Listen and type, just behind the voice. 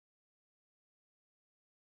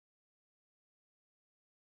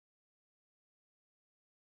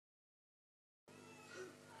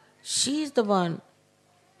She is the one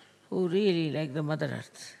who really, like the Mother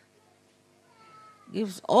Earth,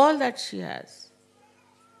 gives all that she has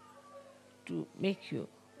to make you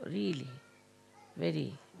really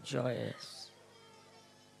very joyous,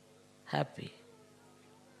 happy,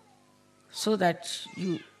 so that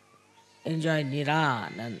you enjoy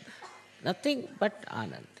Niranand, nothing but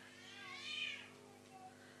Anand,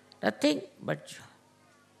 nothing but joy.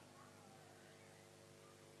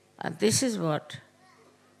 And this is what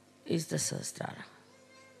is the Sahasrara.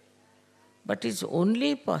 But it's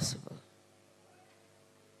only possible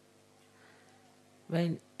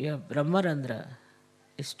when your Brahmarandra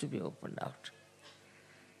is to be opened out.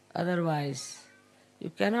 Otherwise,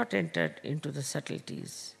 you cannot enter into the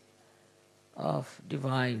subtleties of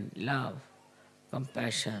divine love,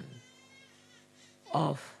 compassion,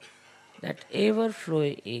 of that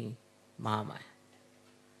ever-flowing Mahamaya.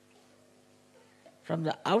 From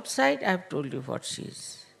the outside, I have told you what she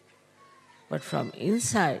is. But from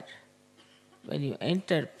inside, when you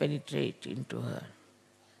enter, penetrate into her,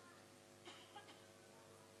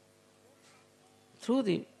 through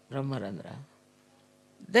the Brahmarandra,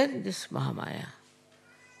 then this Mahamaya,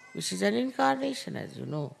 which is an incarnation, as you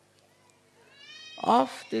know,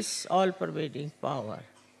 of this all-pervading power,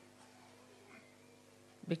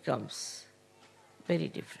 becomes very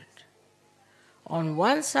different. On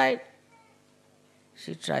one side,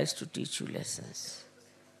 she tries to teach you lessons.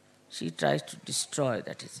 She tries to destroy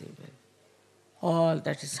that is evil, all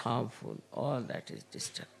that is harmful, all that is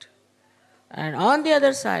destructive. And on the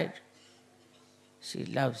other side, she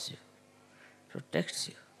loves you, protects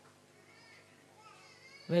you,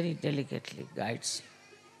 very delicately guides you.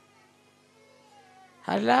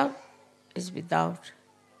 Her love is without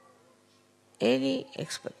any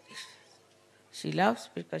expectation. She loves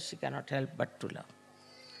because she cannot help but to love.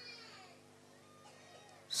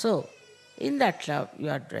 So, in that love, you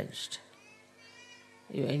are drenched.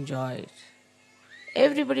 You enjoy it.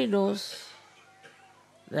 Everybody knows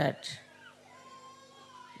that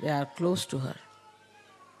they are close to her,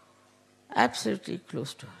 absolutely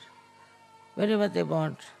close to her. Whenever they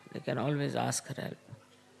want, they can always ask her help.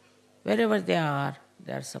 Wherever they are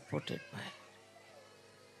supported by her.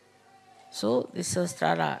 So, this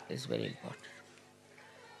Sahasrara is very important.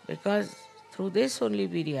 Because through this only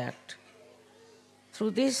we react.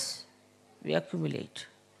 Through this we accumulate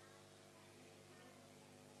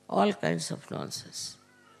all kinds of nonsense.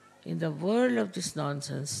 In the world of this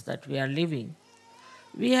nonsense that we are living,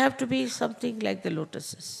 we have to be something like the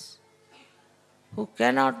lotuses, who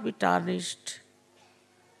cannot be tarnished,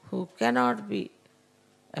 who cannot be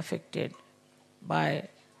affected by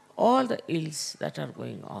all the ills that are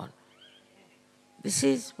going on. This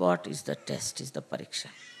is what is the test, is the pariksha.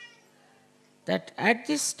 That at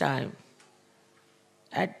this time,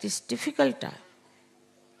 at this difficult time,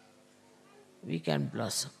 we can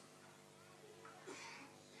blossom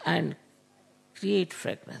and create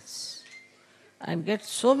fragrance and get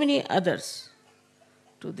so many others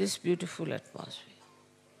to this beautiful atmosphere.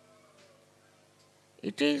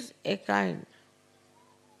 It is a kind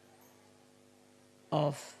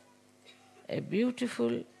of a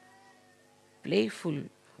beautiful, playful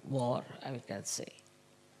war, I can say,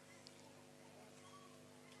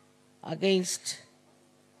 against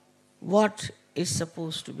what is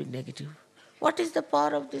supposed to be negative. What is the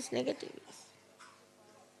power of this negativity?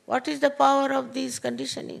 What is the power of these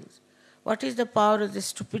conditionings? What is the power of the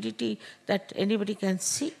stupidity that anybody can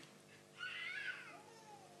see?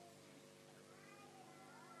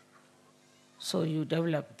 So you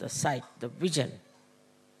develop the sight, the vision,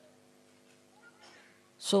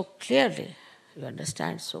 so clearly, you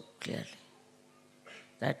understand so clearly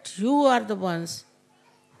that you are the ones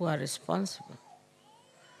who are responsible.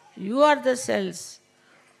 You are the cells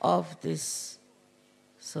of this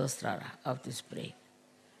Sahasrara, of this brain.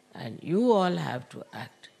 And you all have to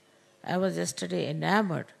act. I was yesterday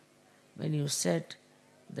enamored when you said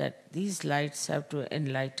that these lights have to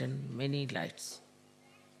enlighten many lights.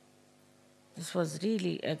 This was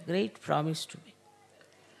really a great promise to me.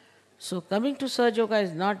 So coming to Sahaja Yoga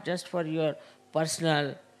is not just for your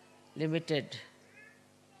personal, limited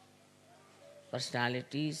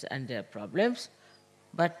personalities and their problems,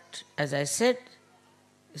 but as I said,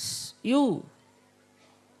 you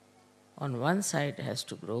on one side has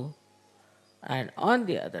to grow, and on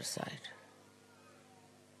the other side,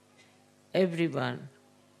 everyone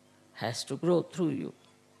has to grow through you.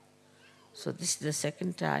 So this is the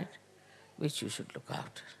second tide which you should look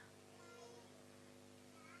after.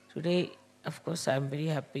 Today, of course, I am very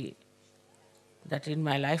happy that in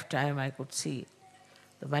my lifetime I could see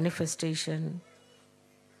the manifestation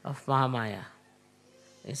of Mahamaya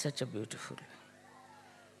in such a beautiful way.